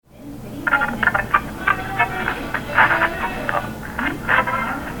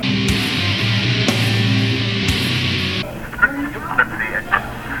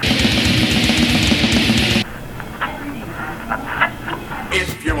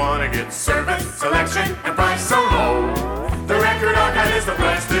wanna get service, selection, and price so low. The Record Archive is the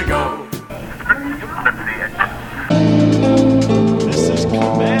place to go. This is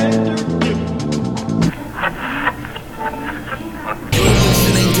Commander Newton. You're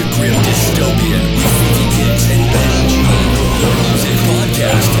listening to Grim Dystopian with Vicky Kids and Benny G, the music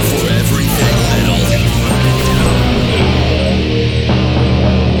podcast for everything metal.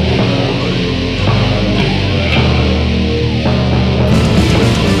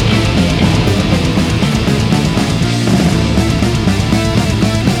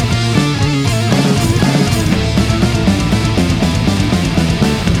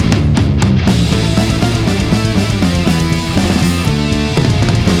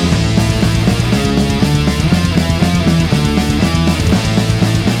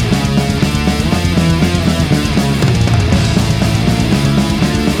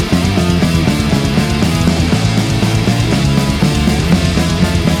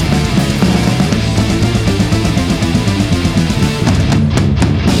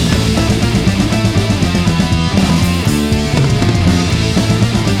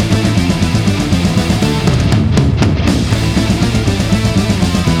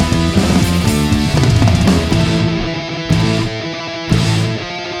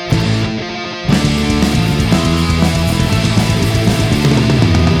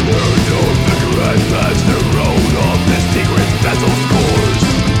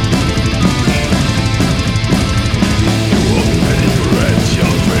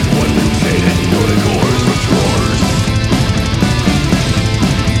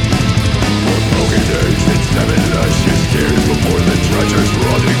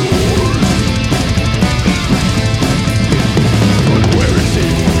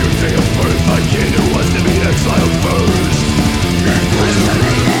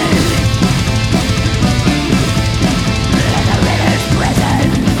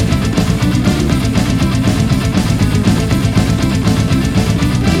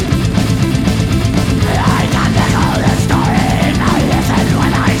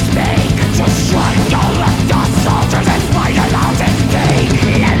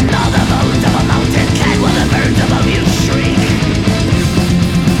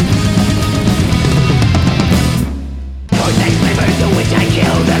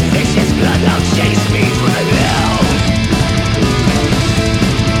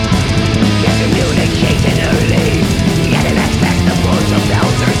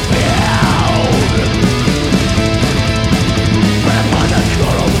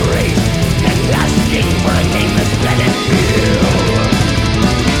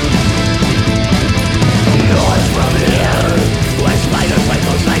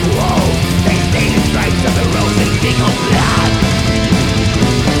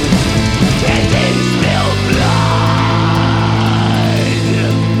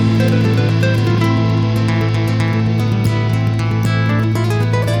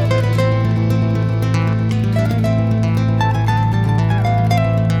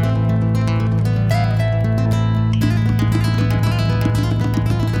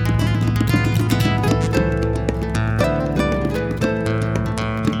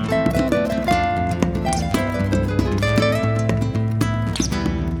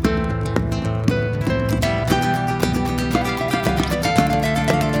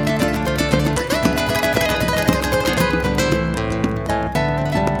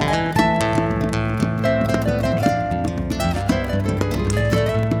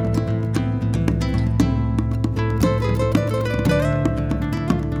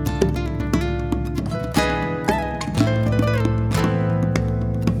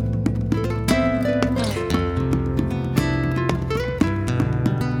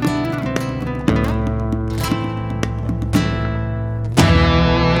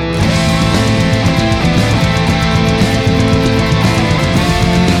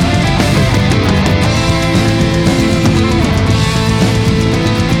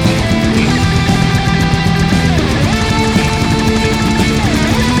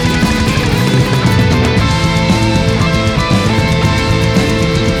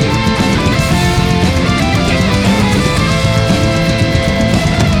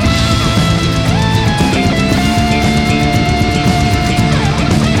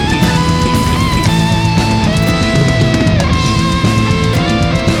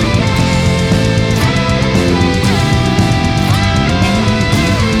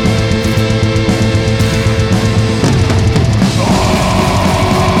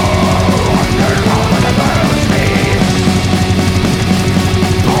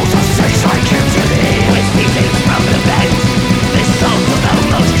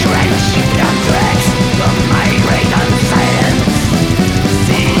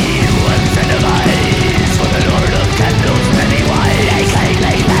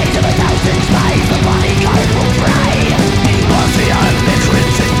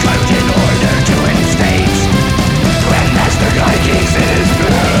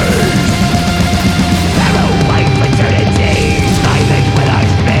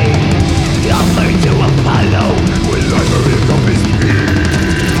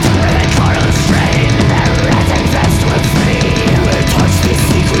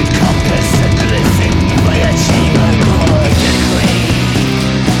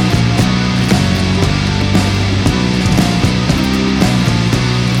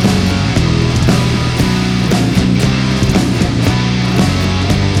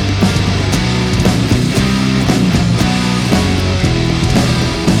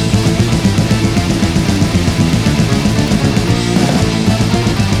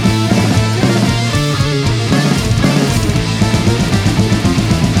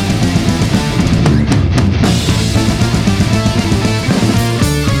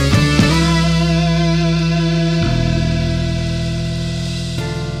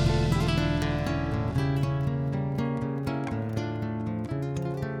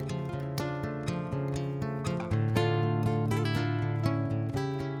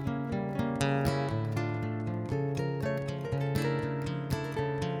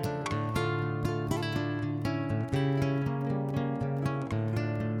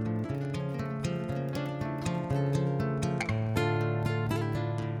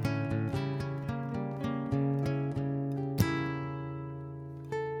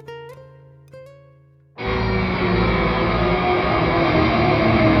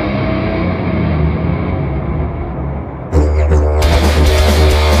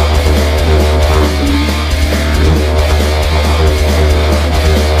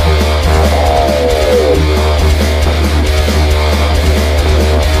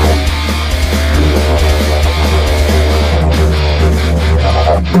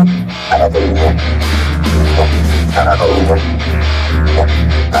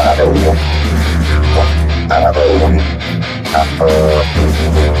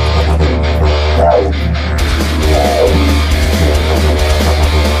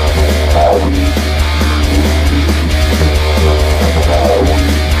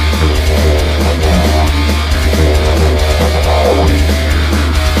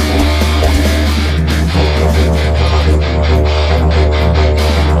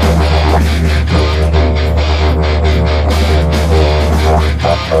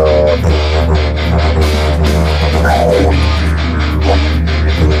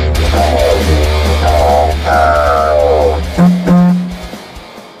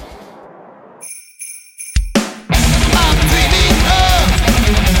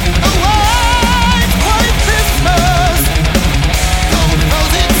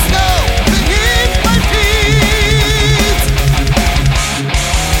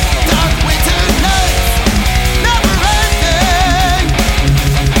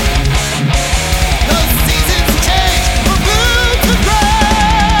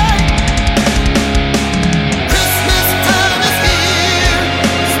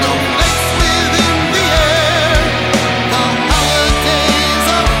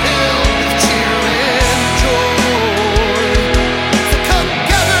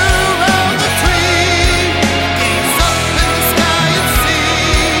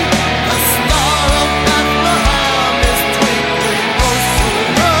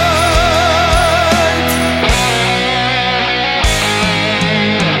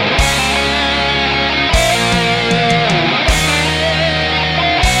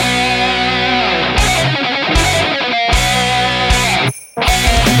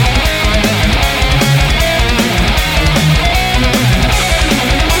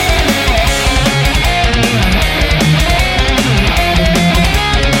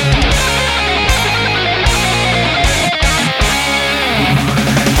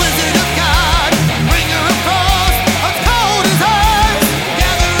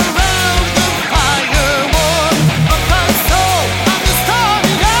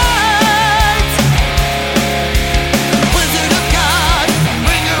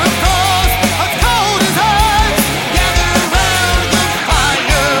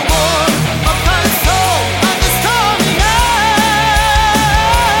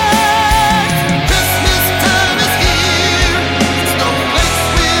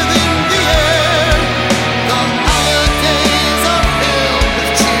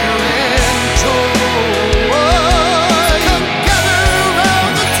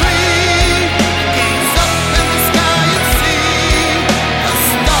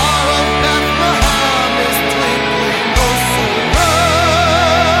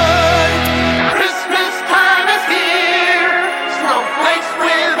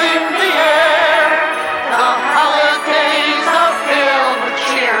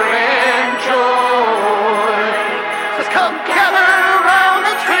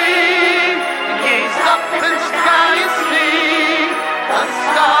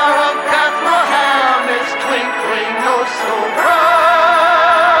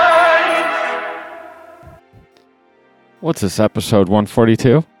 What's this, episode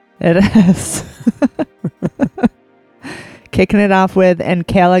 142? It is. Kicking it off with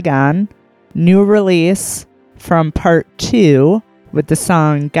Encalagon, new release from part 2 with the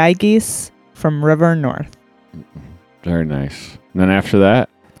song Geigis from River North. Very nice. And then after that,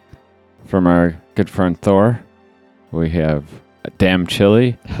 from our good friend Thor, we have Damn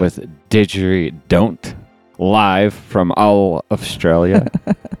Chili with Didgeridoo Don't, live from all Australia.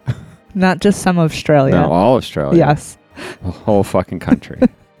 Not just some Australia. No, all Australia. Yes. The whole fucking country.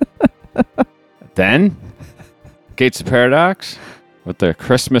 Then, Gates of Paradox with their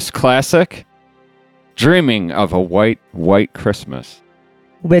Christmas classic, Dreaming of a White, White Christmas.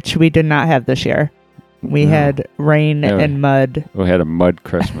 Which we did not have this year. We had rain and mud. We had a mud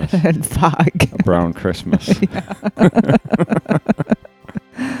Christmas. And fog. A brown Christmas.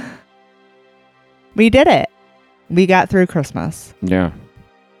 We did it. We got through Christmas. Yeah.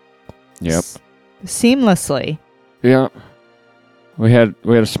 Yep. Seamlessly. Yeah. We had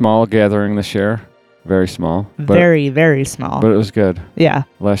a small gathering this year. Very small. Very, very small. But it was good. Yeah.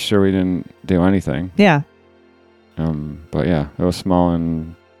 Last year we didn't do anything. Yeah. But yeah, it was small,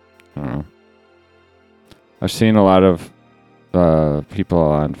 and I don't know. I've seen a lot of people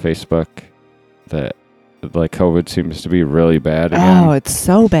on Facebook that like COVID seems to be really bad again. Oh, it's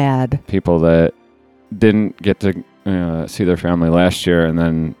so bad. People that didn't get to see their family last year and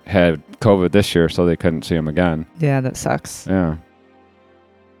then had COVID this year, so they couldn't see them again. Yeah, that sucks. Yeah.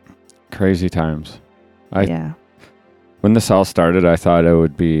 Crazy times. Yeah. When this all started, I thought it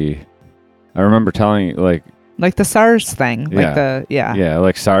would be... I remember telling you, like the SARS thing. Yeah. Yeah. Yeah,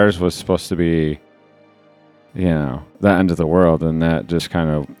 like SARS was supposed to be the end of the world, and that just kind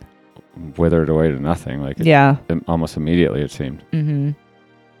of withered away to nothing. Like almost immediately, it seemed. Mm-hmm.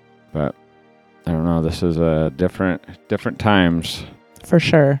 But I don't know. This is different times. For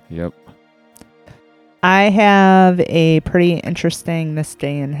sure. Yep. I have a pretty interesting this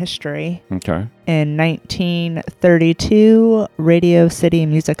day in history. Okay. In 1932, Radio City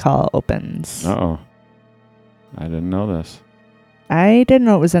Music Hall opens. Uh-oh. I didn't know this. I didn't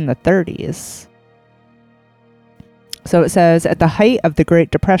know it was in the 30s. So it says, at the height of the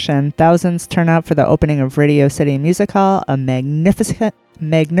Great Depression, thousands turn out for the opening of Radio City Music Hall, a magnificent.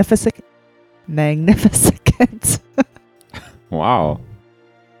 Wow.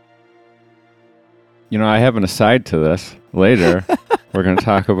 I have an aside to this later. We're going to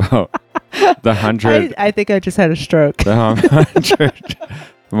talk about the 100. I think I just had a stroke. The 100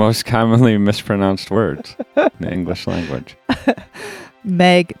 most commonly mispronounced words in the English language.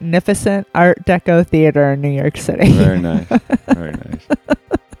 Magnificent Art Deco Theater in New York City. Very nice. Very nice.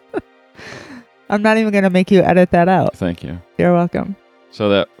 I'm not even going to make you edit that out. Thank you. You're welcome. So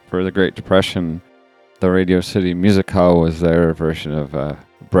that for the Great Depression, the Radio City Music Hall was their version of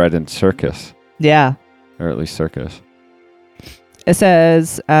Bread and Circus. Yeah. Or at least circus. It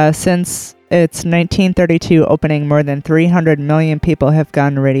says, since its 1932 opening, more than 300 million people have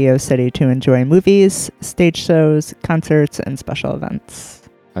gone to Radio City to enjoy movies, stage shows, concerts, and special events.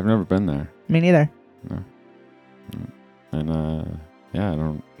 I've never been there. Me neither. No. And, yeah, I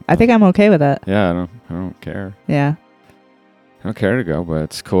don't... I think I'm okay with it. Yeah, I don't care. Yeah. I don't care to go, but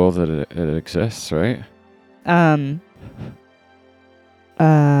it's cool that it exists, right?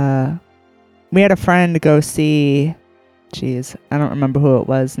 We had a friend go see, I don't remember who it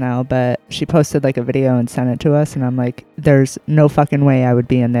was now, but she posted like a video and sent it to us, and I'm like, there's no fucking way I would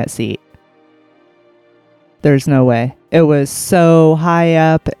be in that seat. There's no way. It was so high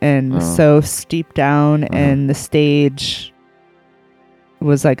up and so steep down, and the stage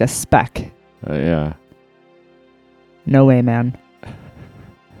was like a speck. Yeah. No way, man.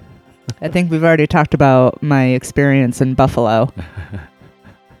 I think we've already talked about my experience in Buffalo.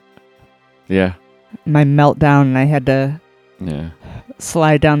 Yeah. My meltdown, and I had to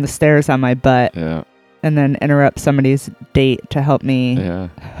slide down the stairs on my butt. Yeah. And then interrupt somebody's date to help me. Yeah.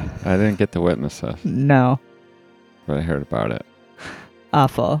 I didn't get to witness this. No. But I heard about it.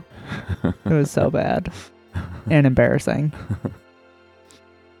 Awful. It was so bad. And embarrassing.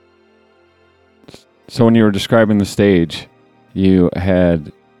 So when you were describing the stage, you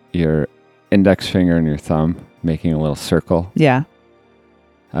had your index finger and your thumb making a little circle. Yeah.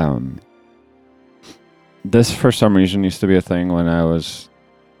 This, for some reason, used to be a thing when I was,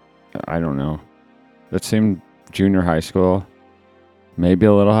 I don't know, it seemed junior high school, maybe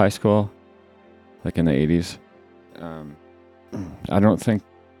a little high school, like in the 80s. I don't think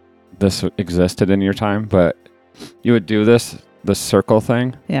this existed in your time, but you would do the circle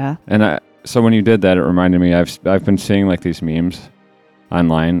thing. Yeah. And so when you did that, it reminded me, I've been seeing like these memes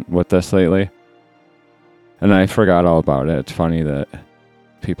online with this lately, and I forgot all about it. It's funny that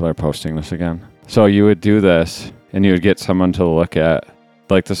people are posting this again. So you would do this, and you would get someone to look at,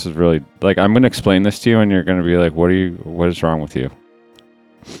 like, this is really, like, I'm going to explain this to you, and you're going to be like, what is wrong with you?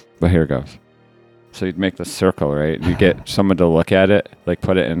 But here it goes. So you'd make the circle, right? You get someone to look at it, like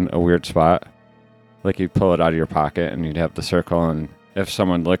put it in a weird spot. Like you'd pull it out of your pocket, and you'd have the circle, and if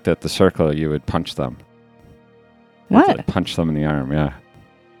someone looked at the circle, you would punch them. What? Like punch them in the arm, yeah.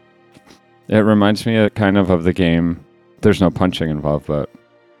 It reminds me of the game. There's no punching involved, but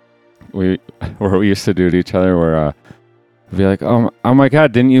we used to do to each other where we'd be like, oh my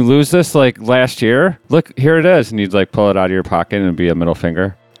God, didn't you lose this like last year? Look, here it is. And you'd like pull it out of your pocket and it'd be a middle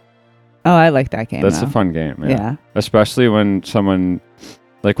finger. Oh, I like that game. That's a fun game. Yeah. Especially when someone,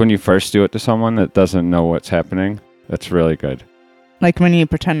 like when you first do it to someone that doesn't know what's happening. That's really good. Like when you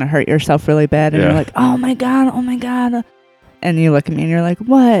pretend to hurt yourself really bad and you're like, oh my God. And you look at me and you're like,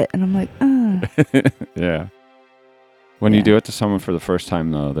 what? And I'm like, Yeah. When you do it to someone for the first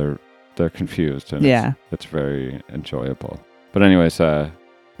time, though, they're confused. And it's very enjoyable. But anyways, so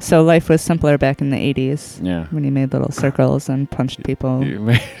life was simpler back in the 80s. Yeah. When you made little circles and punched people.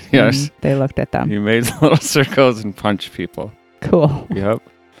 Yes. They looked at them. You made little circles and punched people. Cool. Yep.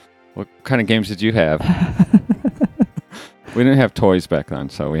 What kind of games did you have? We didn't have toys back then,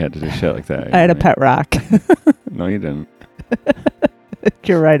 so we had to do shit like that. I had a pet rock. No, you didn't.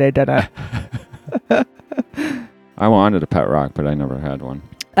 You're right, I didn't. I wanted a pet rock, but I never had one.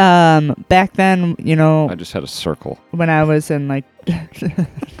 Back then, I just had a circle. When I was in like junior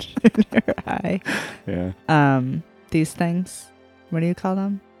high. Yeah. These things, what do you call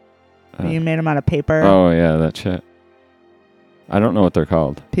them? You made them out of paper. Oh yeah, that shit. I don't know what they're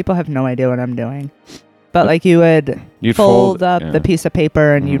called. People have no idea what I'm doing. But like you would You'd fold up yeah. the piece of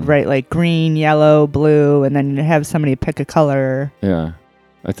paper and you'd write like green, yellow, blue, and then you'd have somebody pick a color. Yeah.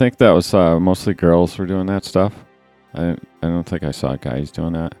 I think that was mostly girls were doing that stuff. I don't think I saw guys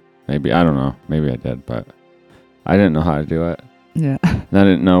doing that. Maybe, I don't know. Maybe I did, but I didn't know how to do it. Yeah. And I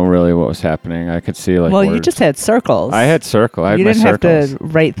didn't know really what was happening. I could see like well, words. you just had circles. I had circle. I had you my didn't circles. have to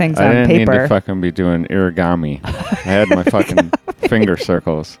write things I on didn't paper. need to fucking be doing origami. I had my fucking finger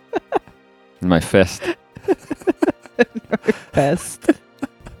circles. And my fist. Best. All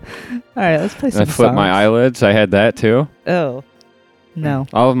right, let's play And some I flipped my songs. eyelids. I had that too. Oh. No.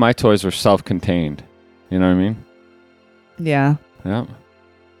 All of my toys were self-contained. You know what I mean? Yeah. Yeah.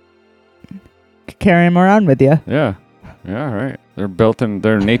 Carry them around with you. Yeah. Yeah, right. They're built in,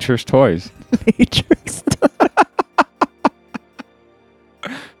 they're nature's toys. Matrix. All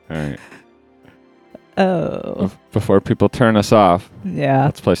right. Oh. Before people turn us off, Yeah.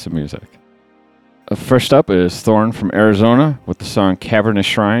 let's play some music. First up is Thorn from Arizona with the song Cavernous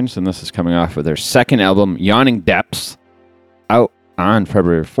Shrines, and this is coming off of their second album, Yawning Depths, out on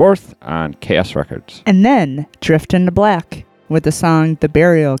February 4th on Chaos Records. And then Drift into Black with the song The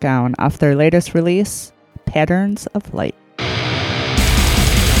Burial Gown off their latest release, Patterns of Light.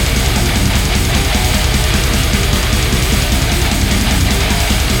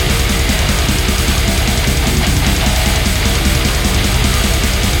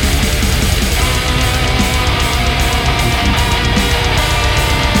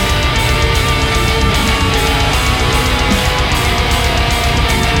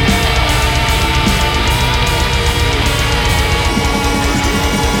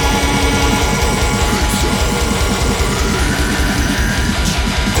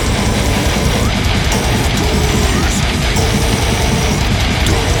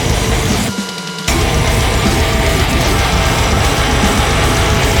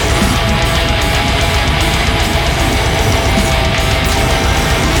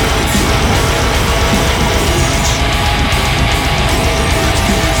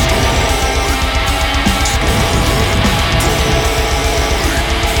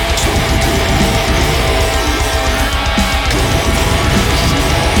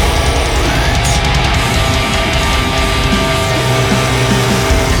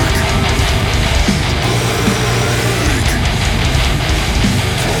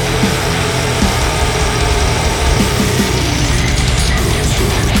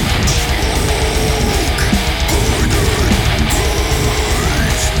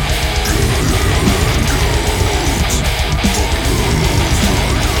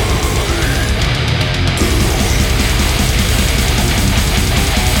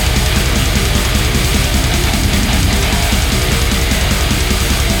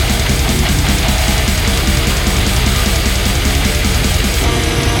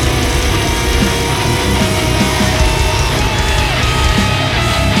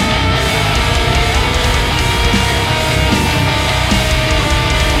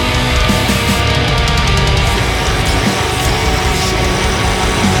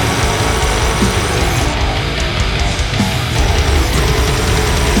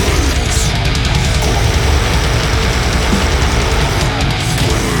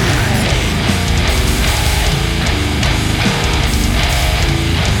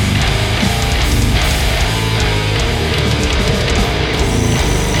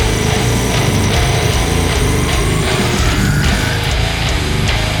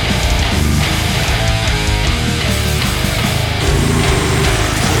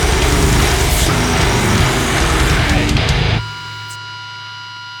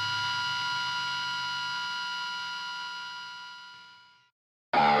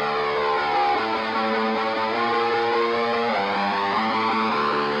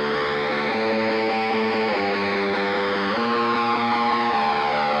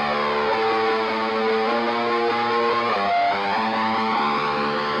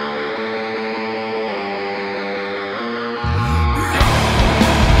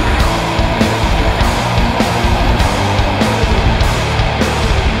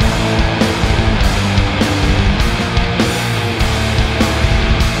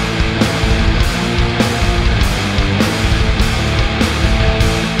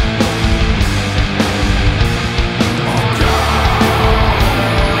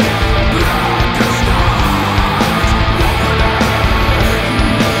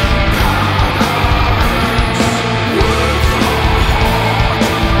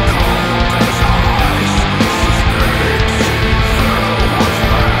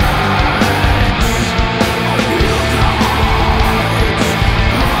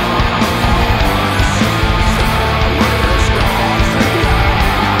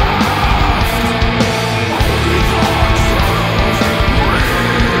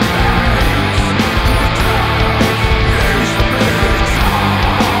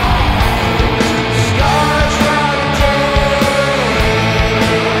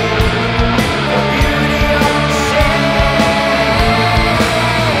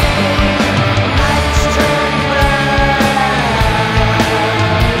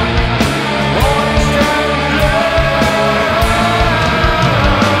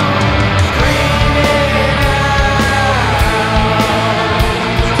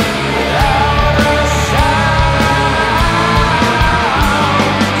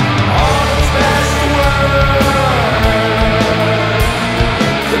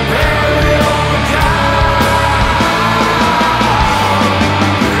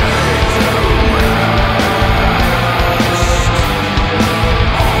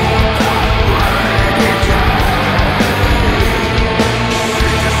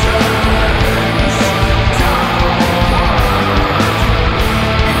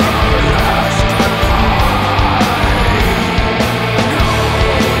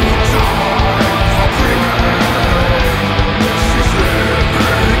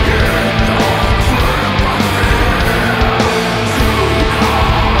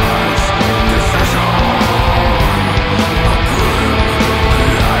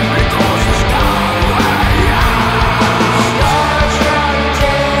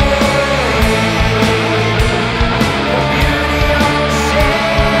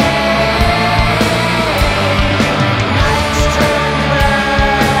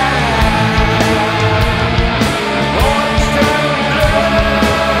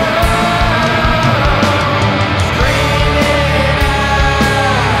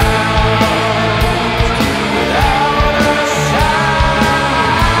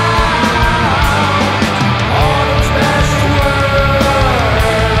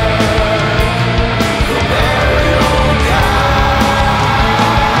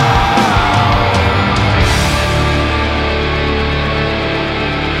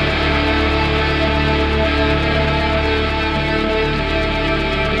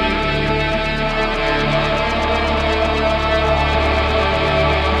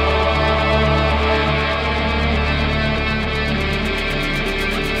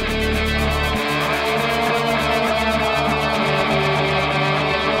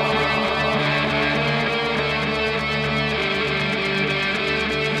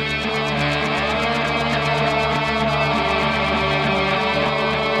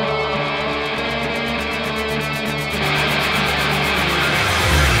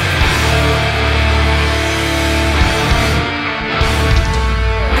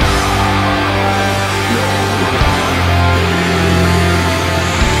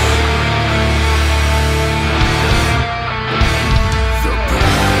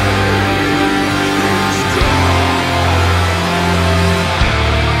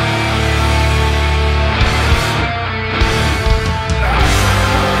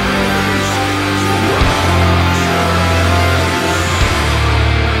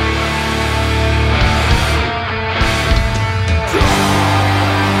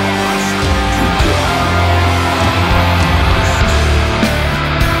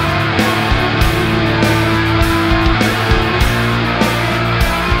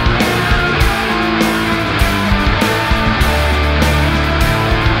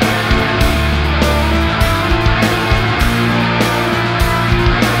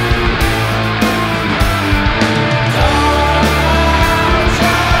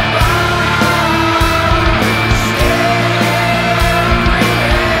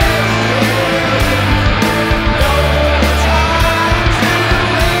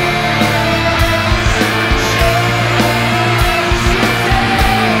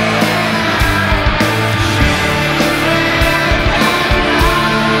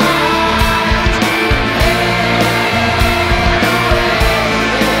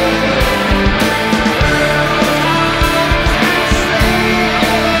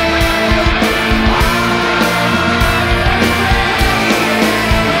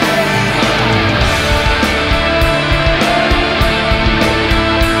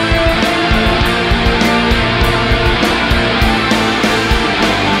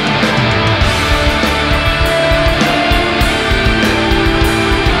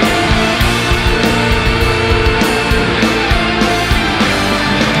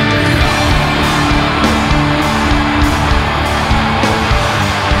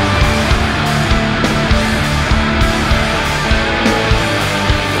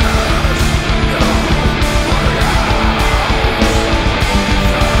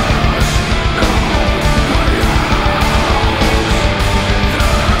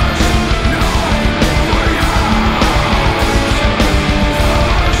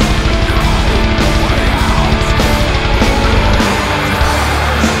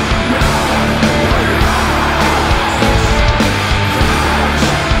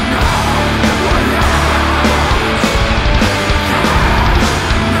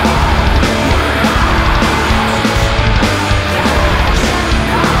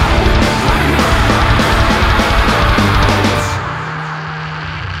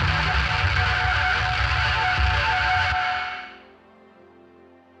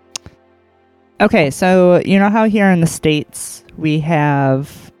 Okay, so you know how here in the States we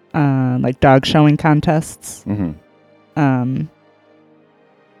have like dog showing contests? Mm-hmm.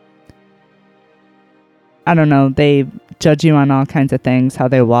 I don't know, they judge you on all kinds of things, how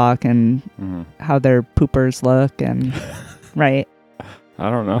they walk and how their poopers look and right. I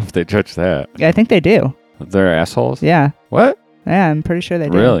don't know if they judge that. Yeah, I think they do. They're assholes? Yeah. What? Yeah, I'm pretty sure they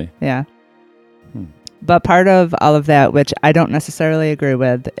do. Really? Yeah. But part of all of that, which I don't necessarily agree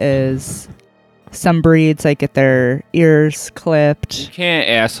with, is some breeds like get their ears clipped. You can't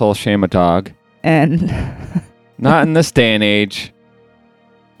asshole shame a dog. And Not in this day and age.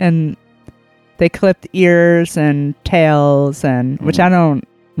 and they clipped ears and tails, and which I don't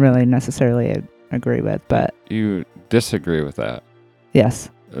really necessarily agree with, but You disagree with that. yes,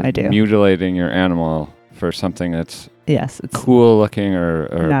 I do. Mutilating your animal for something that's Yes, it's cool looking or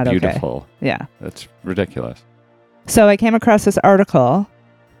not okay. beautiful. Yeah. That's ridiculous. So I came across this article.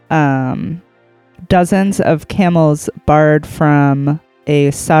 Dozens of camels barred from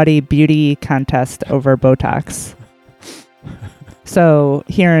a Saudi beauty contest over Botox. So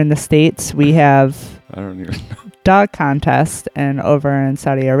here in the States, we have I don't even know. dog contest, and over in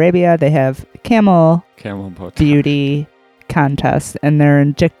Saudi Arabia, they have camel Camel Botox. beauty contest, and they're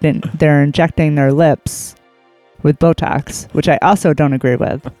injecting their lips with Botox, which I also don't agree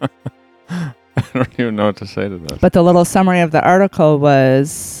with. I don't even know what to say to this. But the little summary of the article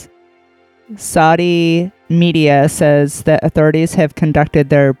was Saudi media says that authorities have conducted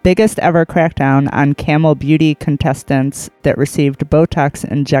their biggest ever crackdown on camel beauty contestants that received Botox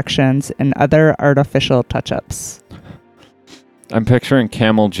injections and other artificial touch-ups. I'm picturing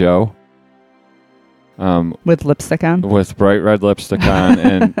Camel Joe. With lipstick on? With bright red lipstick on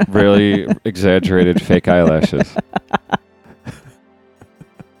and really exaggerated fake eyelashes.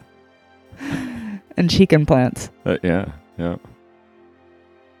 And cheek implants. Yeah.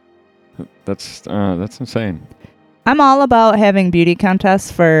 That's insane. I'm all about having beauty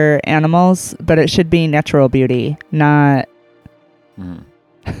contests for animals, but it should be natural beauty, not...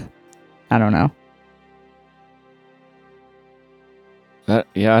 I don't know.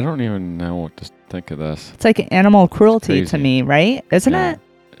 Yeah, I don't even know what to think of this. It's like animal cruelty Crazy. to me, right? Isn't it?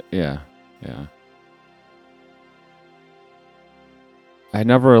 Yeah. I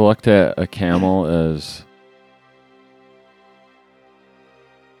never looked at a camel as...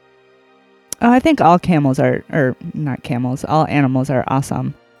 Oh, I think all camels are, or not camels, all animals are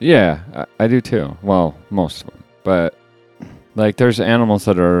awesome. Yeah, I do too. Well, most of them. But, like, there's animals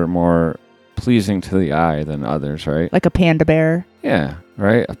that are more pleasing to the eye than others, right? Like a panda bear. Yeah,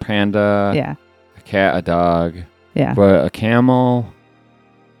 right? A panda, Yeah. a cat, a dog. Yeah. But a camel,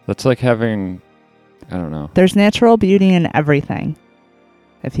 that's like having, I don't know. There's natural beauty in everything,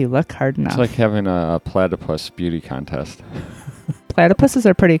 if you look hard enough. It's like having a platypus beauty contest. Platypuses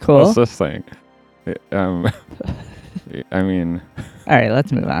are pretty cool. What's this thing? I mean... All right,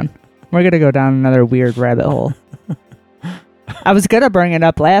 let's move on. We're going to go down another weird rabbit hole. I was going to bring it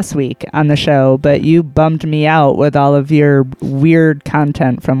up last week on the show, but you bummed me out with all of your weird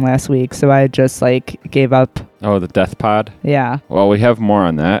content from last week, so I just, gave up. Oh, the death pod? Yeah. Well, we have more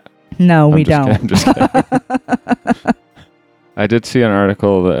on that. No, we I'm don't. just kidding. I did see an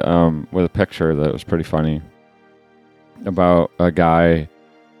article that with a picture that was pretty funny about a guy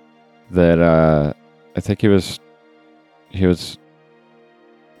that I think he was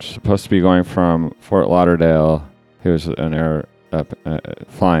supposed to be going from Fort Lauderdale. He was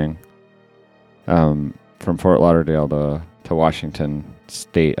flying from Fort Lauderdale to Washington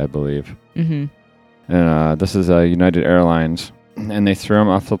State, I believe. Mm-hmm. And this is United Airlines, and they threw him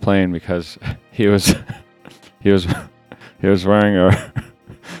off the plane because he was wearing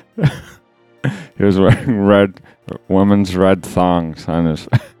women's red thongs on his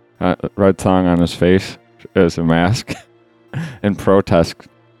red thong on his face as a mask in protest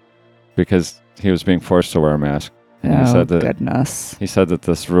because he was being forced to wear a mask. And Goodness. He said that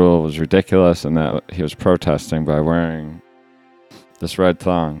this rule was ridiculous and that he was protesting by wearing this red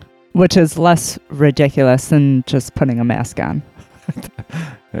thong. Which is less ridiculous than just putting a mask on.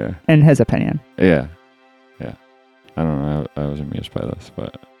 Yeah. In his opinion. Yeah. I don't know. I was amused by this,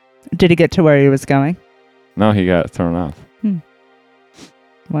 but... Did he get to where he was going? No, he got thrown off.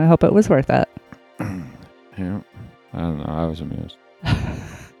 Well, I hope it was worth it. Yeah. I don't know. I was amused.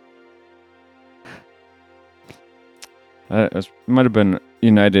 It might have been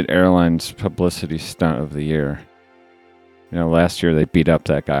United Airlines publicity stunt of the year. You know, last year they beat up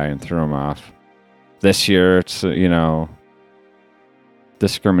that guy and threw him off. This year it's,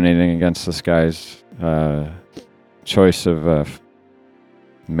 discriminating against this guy's choice of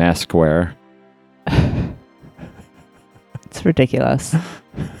mask wear. It's ridiculous.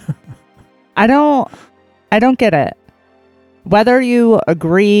 I don't get it. Whether you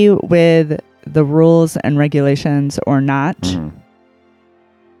agree with the rules and regulations or not,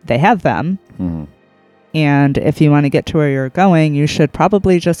 they have them. And if you want to get to where you're going, you should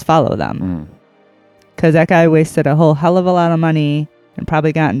probably just follow them. Because that guy wasted a whole hell of a lot of money and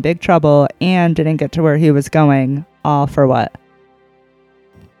probably got in big trouble and didn't get to where he was going. All for what?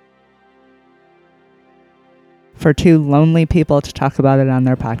 For two lonely people to talk about it on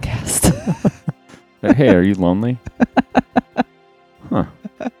their podcast. Hey, are you lonely? Huh.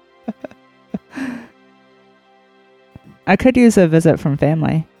 I could use a visit from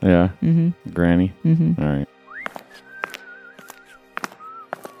family. Yeah. Granny. All right.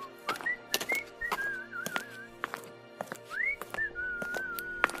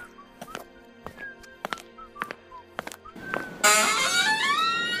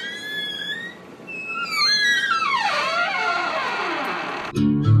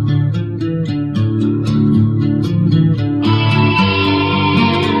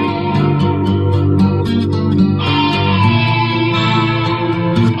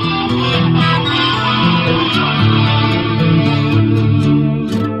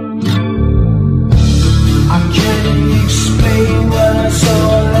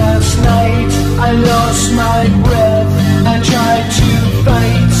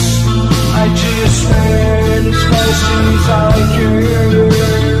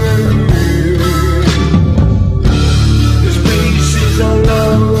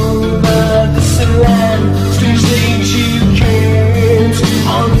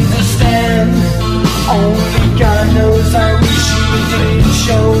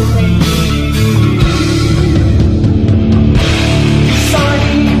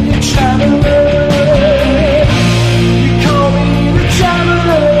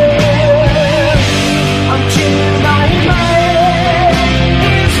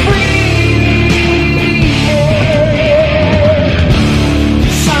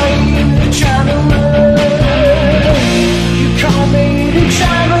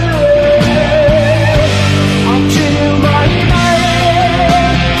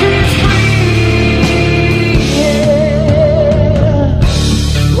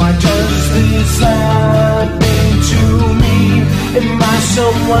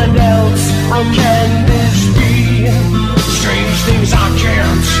 Someone else, how can this be? Strange things I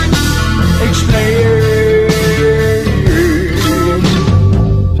can't explain.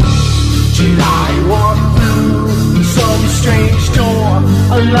 Did I walk through some strange door,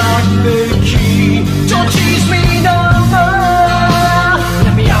 unlock the key? Don't tease me no more.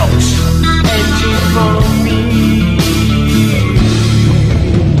 Let me out and follow me.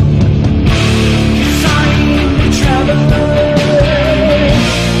 'Cause I'm the traveler.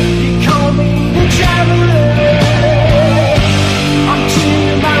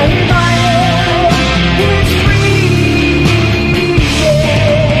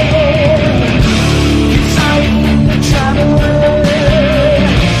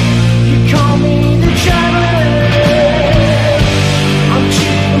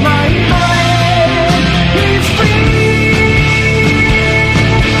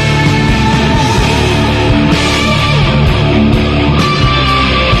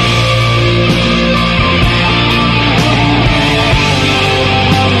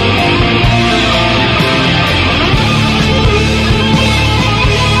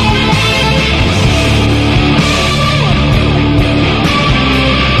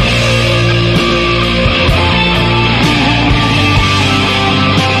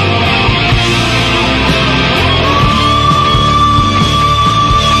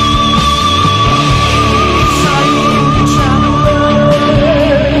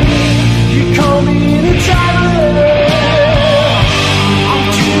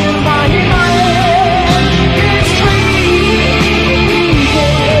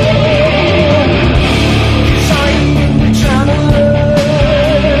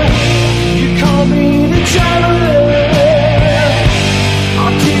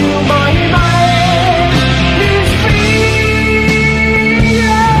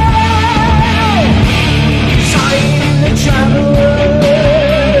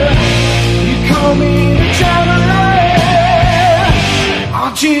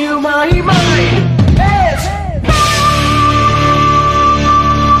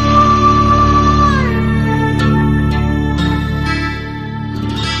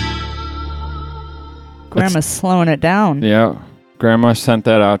 Grandma's slowing it down. Yeah. Grandma sent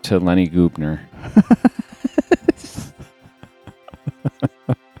that out to Lenny Goobner.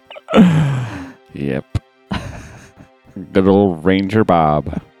 Yep. Good old Ranger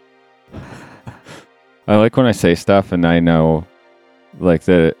Bob. I like when I say stuff and I know like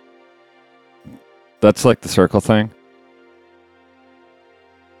that That's like the circle thing.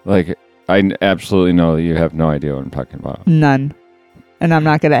 Like, absolutely know that you have no idea what I'm talking about. None. And I'm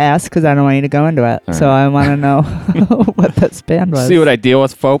not going to ask because I don't want you to go into it. All so right. I want to know what this band was. See what I deal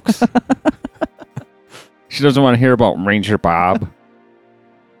with, folks? She doesn't want to hear about Ranger Bob.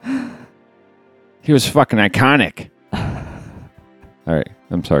 He was fucking iconic. All right.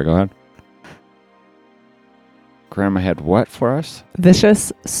 I'm sorry. Go ahead. Grandma had what for us?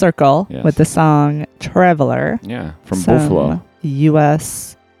 Vicious Circle Yes. with the song Traveler. Yeah. From Some Buffalo.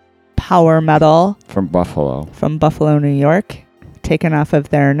 U.S. power metal From Buffalo. from Buffalo, New York, taken off of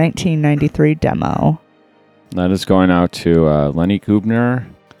their 1993 demo. That is going out to Lenny Gubner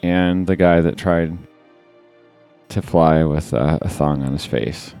and the guy that tried to fly with a thong on his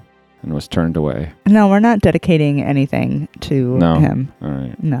face and was turned away. No, we're not dedicating anything to No. him. All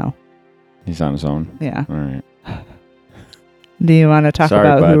right. No. He's on his own. Yeah. All right. Do you want to talk Sorry,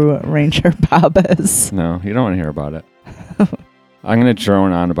 about bud. who Ranger Bob is? No, you don't want to hear about it. I'm going to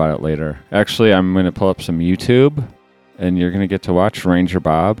drone on about it later. Actually, I'm going to pull up some YouTube, and you're going to get to watch Ranger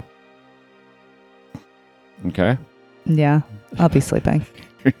Bob. Okay? Yeah. I'll be sleeping.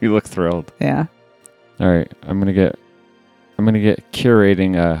 You look thrilled. Yeah. All right. I'm going to get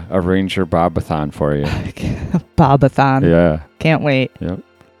curating a Ranger Bobathon for you. Bobathon. Yeah. Can't wait. Yep.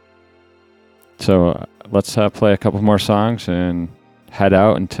 So let's play a couple more songs and head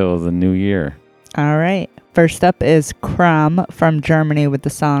out until the new year. All right. First up is Kram from Germany with the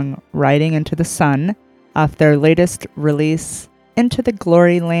song Riding into the Sun off their latest release, Into the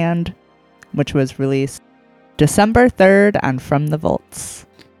Glory Land, which was released December 3rd on From the Vaults.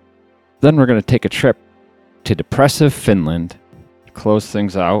 Then we're going to take a trip to depressive Finland, close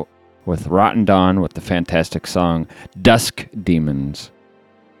things out with Rotten Dawn with the fantastic song Dusk Demons.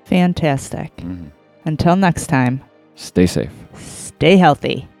 Fantastic. Mm-hmm. Until next time, Stay safe. stay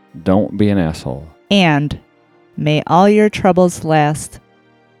healthy. Don't be an asshole. And may all your troubles last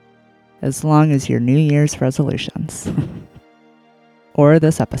as long as your New Year's resolutions. Or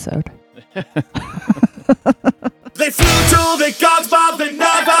this episode. They flew to the gods by